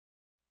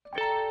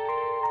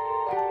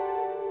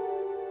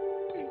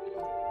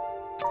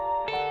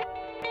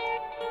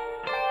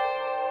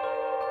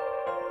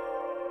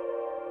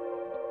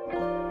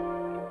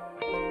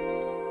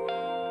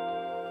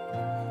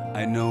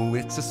know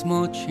it's a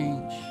small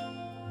change,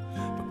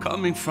 but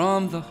coming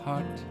from the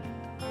heart,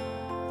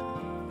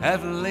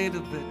 every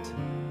little bit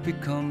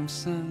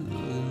becomes a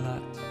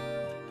lot.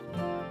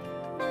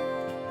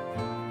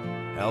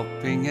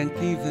 Helping and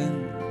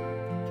giving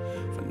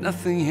for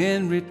nothing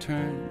in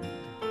return.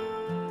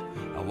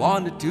 I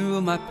want to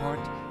do my part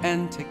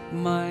and take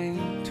my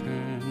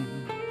turn.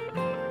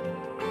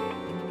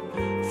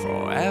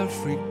 For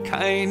every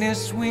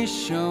kindness we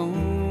show,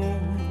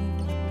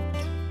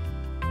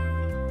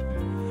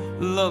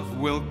 love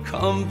will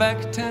come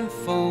back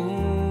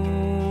tenfold.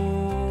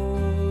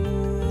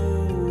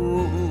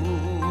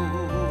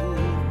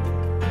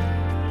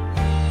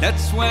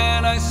 That's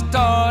when I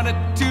started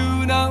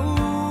to know.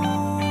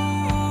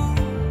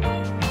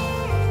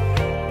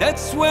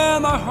 That's where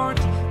my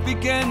heart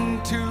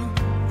began to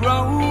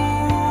grow.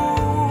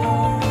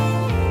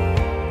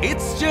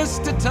 It's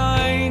just a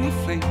tiny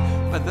flame,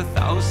 but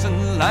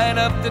 1,000 light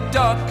up the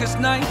darkest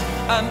night.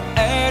 I'm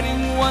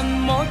adding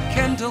one more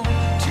candle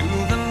to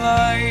the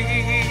light.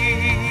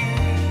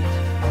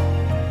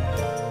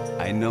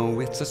 I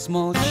know it's a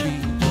small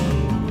change,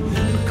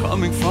 but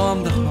coming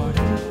from the heart,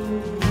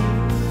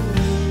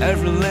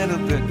 every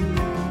little bit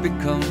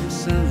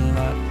becomes a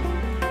lot.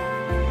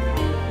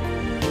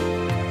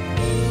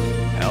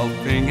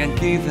 Helping and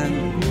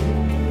giving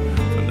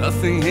for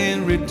nothing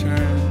in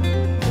return.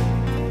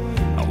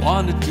 I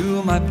want to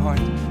do my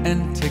part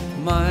and take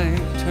my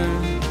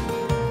turn.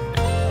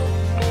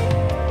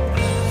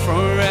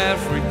 For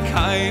every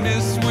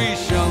kindness we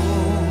show,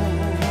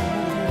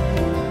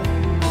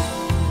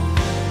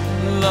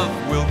 love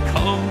will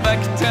come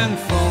back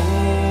tenfold.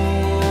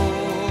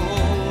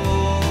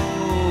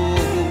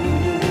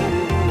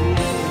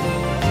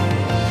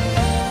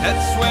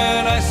 That's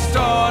when I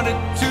started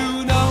to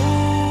know.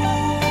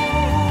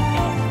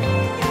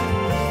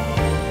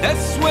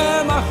 That's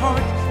where my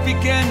heart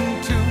began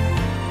to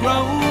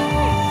grow.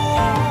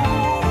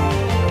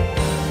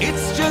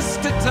 It's just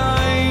a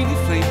tiny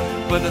flame,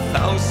 but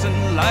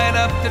 1,000 light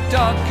up the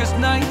darkest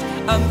night.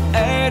 I'm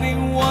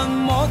adding one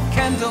more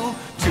candle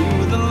to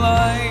the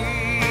light.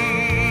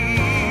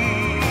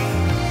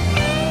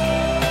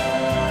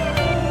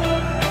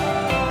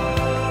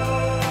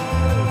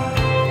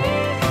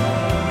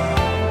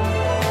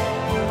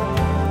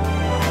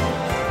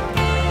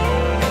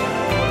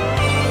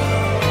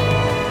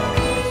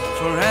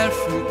 For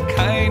every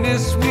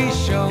kindness we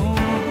show,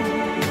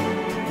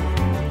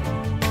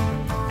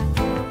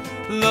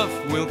 love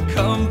will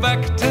come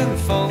back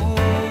tenfold.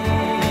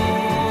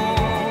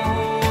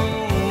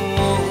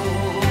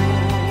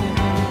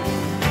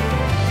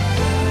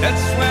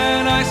 That's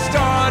when I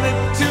started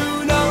to